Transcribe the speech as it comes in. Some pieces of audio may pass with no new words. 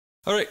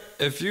All right,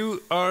 if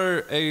you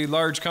are a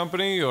large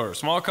company or a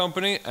small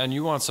company and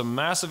you want some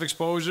massive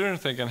exposure,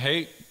 thinking,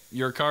 hey,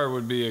 your car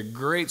would be a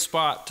great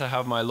spot to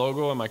have my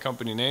logo and my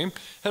company name,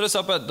 hit us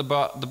up at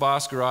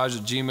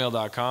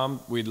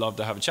debossgarage@gmail.com. We'd love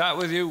to have a chat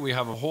with you. We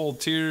have a whole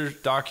tier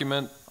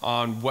document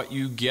on what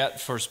you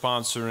get for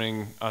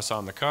sponsoring us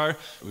on the car.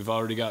 We've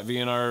already got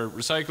V&R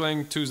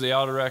Recycling, Tuesday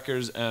Auto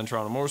Wreckers, and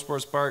Toronto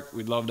Motorsports Park.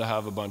 We'd love to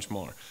have a bunch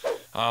more.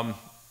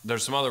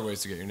 There's some other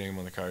ways to get your name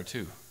on the car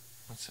too.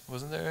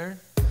 Wasn't there, Aaron?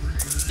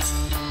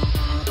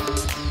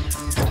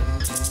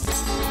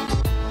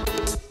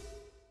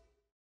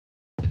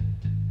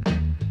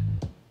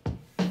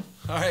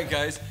 Alright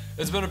guys,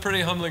 it's been a pretty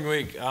humbling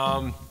week.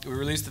 We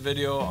released a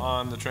video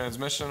on the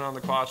transmission on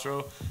the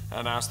Quattro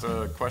and asked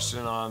a question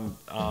on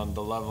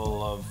the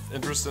level of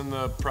interest in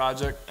the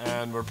project,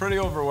 and we're pretty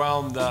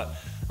overwhelmed that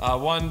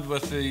one,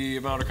 with the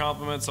amount of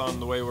compliments on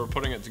the way we're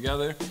putting it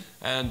together,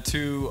 and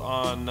two,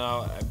 on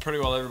pretty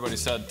well everybody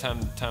said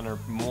 10 or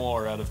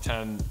more out of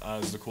 10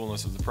 is the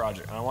coolness of the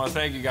project. And I want to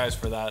thank you guys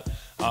for that.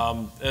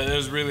 It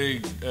is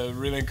really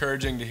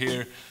encouraging to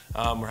hear.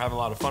 We're having a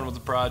lot of fun with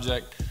the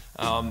project.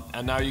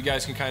 And now you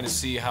guys can kind of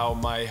see how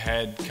my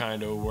head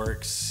kind of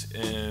works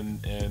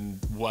in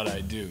what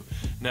I do.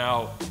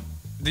 Now,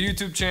 the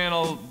YouTube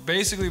channel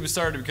basically was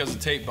started because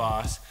of Tape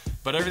Boss,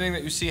 but everything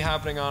that you see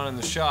happening on in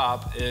the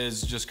shop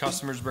is just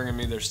customers bringing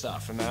me their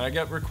stuff. And I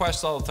get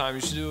requests all the time,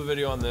 you should do a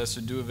video on this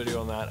or do a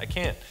video on that. I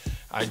can't.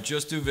 I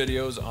just do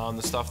videos on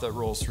the stuff that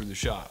rolls through the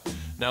shop.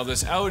 Now,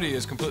 this Audi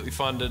is completely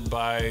funded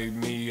by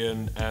me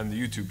and the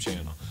YouTube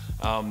channel.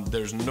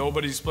 There's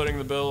nobody splitting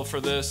the bill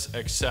for this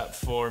except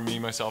for me,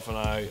 myself, and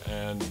I,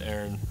 and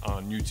Aaron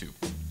on YouTube.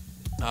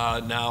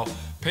 Now,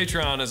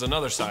 Patreon is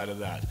another side of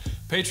that.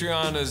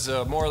 Patreon is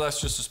more or less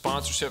just a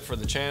sponsorship for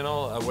the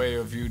channel, a way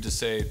of you to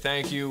say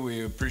thank you.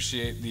 We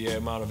appreciate the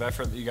amount of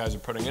effort that you guys are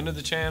putting into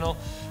the channel,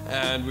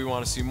 and we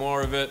want to see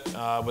more of it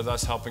with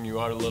us helping you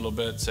out a little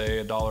bit,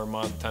 say $1 a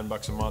month, 10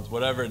 bucks a month,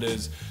 whatever it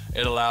is.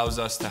 It allows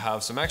us to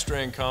have some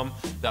extra income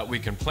that we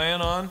can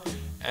plan on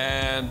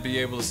and be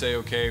able to say,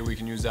 okay, we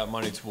can use that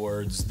money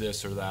towards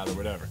this or that or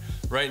whatever.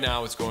 Right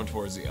now, it's going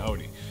towards the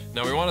Audi.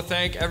 Now, we want to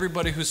thank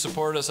everybody who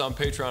supported us on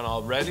Patreon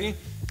already,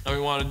 and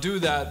we want to do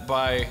that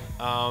by,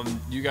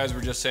 you guys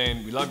were just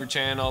saying, we love your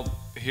channel,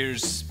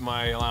 here's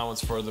my allowance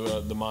for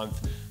the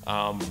month.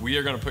 We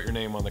are going to put your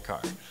name on the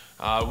car.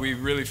 We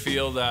really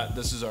feel that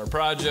this is our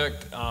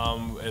project.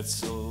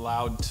 It's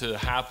allowed to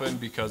happen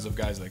because of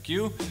guys like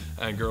you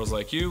and girls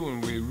like you,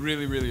 and we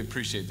really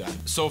appreciate that.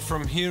 So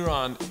from here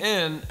on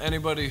in,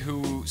 anybody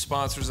who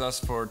sponsors us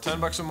for 10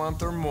 bucks a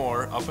month or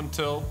more up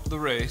until the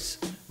race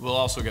will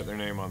also get their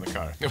name on the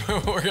car.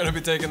 We're going to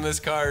be taking this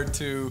car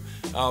to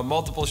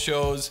multiple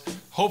shows.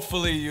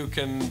 Hopefully you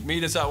can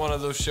meet us at one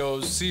of those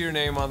shows, see your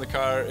name on the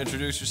car,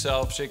 introduce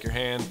yourself, shake your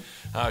hand,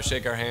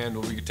 shake our hand.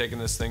 We'll be taking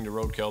this thing to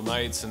Roadkill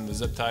Nights and the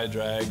Zip Tie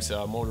Drags,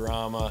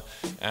 Motorama,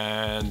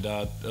 and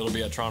it'll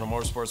be at Toronto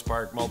Motorsports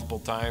Park multiple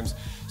times.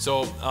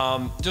 So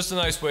just a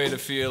nice way to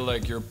feel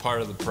like you're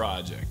part of the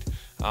project.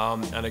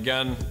 And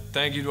again,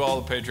 thank you to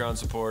all the Patreon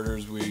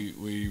supporters.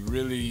 We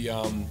really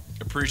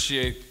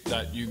appreciate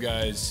that you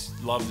guys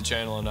love the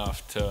channel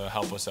enough to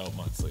help us out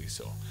monthly.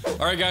 So,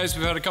 all right, guys,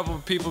 we've had a couple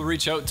of people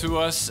reach out to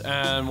us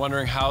and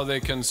wondering how they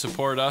can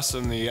support us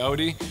in the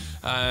Audi,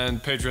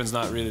 and Patreon's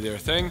not really their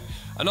thing.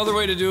 Another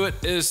way to do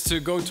it is to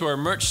go to our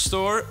merch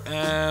store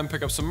and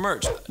pick up some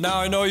merch. Now,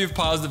 I know you've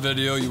paused the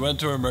video, you went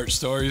to our merch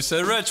store, you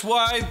said, Rich,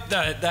 why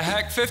the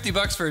heck, 50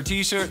 bucks for a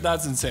t-shirt?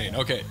 That's insane.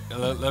 Okay,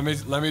 let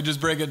me just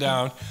break it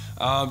down.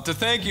 To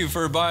thank you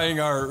for buying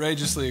our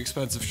outrageously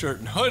expensive shirt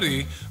and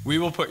hoodie, we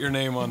will put your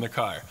name on the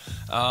car.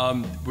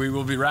 We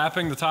will be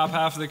wrapping the top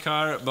half of the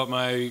car, but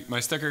my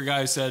sticker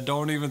guy said,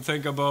 don't even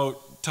think about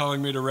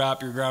telling me to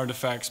wrap your ground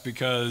effects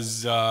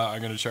because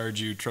I'm going to charge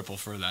you triple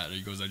for that.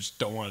 He goes, I just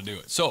don't want to do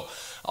it. So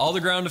all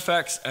the ground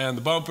effects and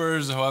the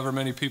bumpers, however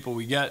many people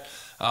we get,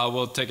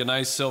 we'll take a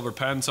nice silver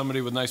pen, somebody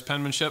with nice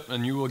penmanship,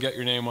 and you will get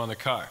your name on the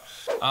car.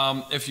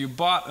 If you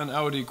bought an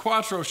Audi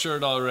Quattro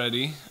shirt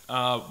already,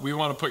 we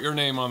want to put your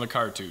name on the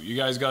car too. You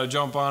guys got to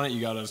jump on it.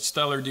 You got a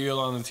stellar deal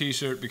on the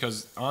t-shirt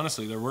because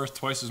honestly, they're worth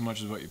twice as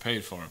much as what you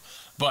paid for them.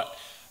 But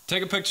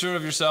take a picture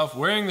of yourself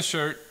wearing the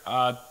shirt,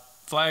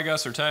 flag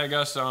us or tag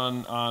us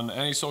on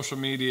any social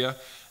media,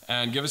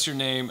 and give us your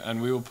name,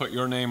 and we will put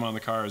your name on the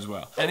car as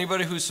well.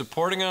 Anybody who's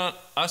supporting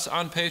us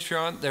on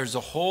Patreon, there's a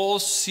whole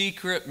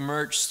secret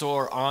merch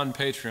store on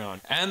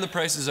Patreon, and the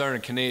prices are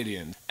in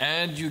Canadian,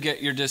 and you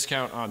get your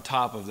discount on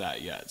top of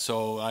that yet.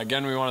 So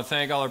again, we want to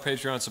thank all our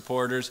Patreon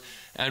supporters,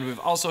 and we've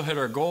also hit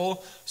our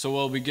goal, so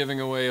we'll be giving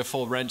away a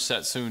full wrench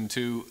set soon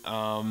too,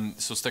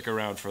 so stick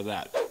around for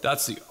that.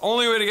 That's the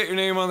only way to get your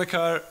name on the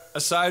car,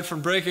 aside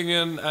from breaking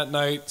in at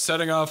night,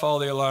 setting off all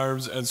the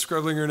alarms, and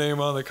scribbling your name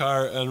on the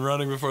car and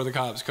running before the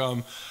cops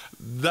come.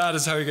 That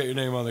is how you get your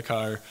name on the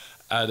car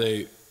at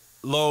a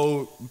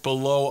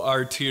below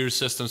our tier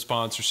system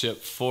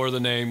sponsorship for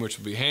the name, which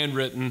will be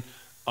handwritten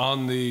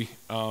on the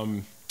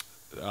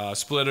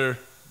splitter,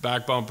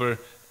 back bumper,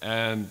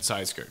 and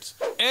side skirts.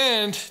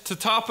 And to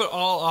top it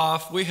all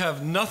off, we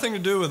have nothing to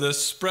do with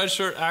this.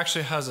 Spreadshirt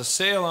actually has a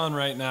sale on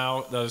right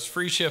now that is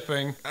free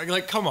shipping.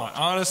 Like, come on,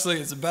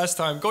 honestly, it's the best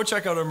time. Go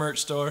check out our merch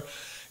store.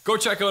 Go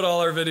check out all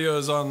our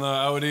videos on the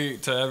Audi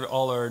to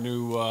all our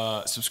new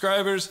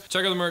subscribers.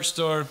 Check out the merch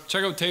store.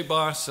 Check out Tape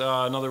Boss,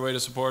 another way to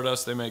support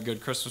us. They make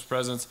good Christmas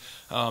presents.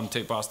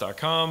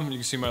 Tapeboss.com. You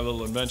can see my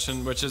little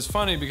invention, which is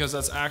funny because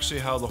that's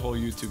actually how the whole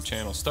YouTube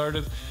channel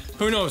started.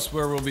 Who knows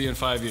where we'll be in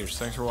 5 years.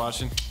 Thanks for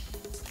watching.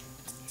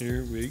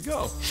 Here we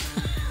go.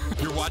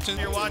 You're watching?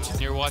 You're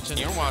watching? You're watching.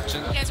 You're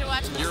watching. You guys are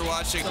watching? You're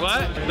watching.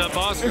 What? The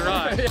Boss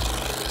Garage.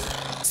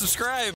 Subscribe.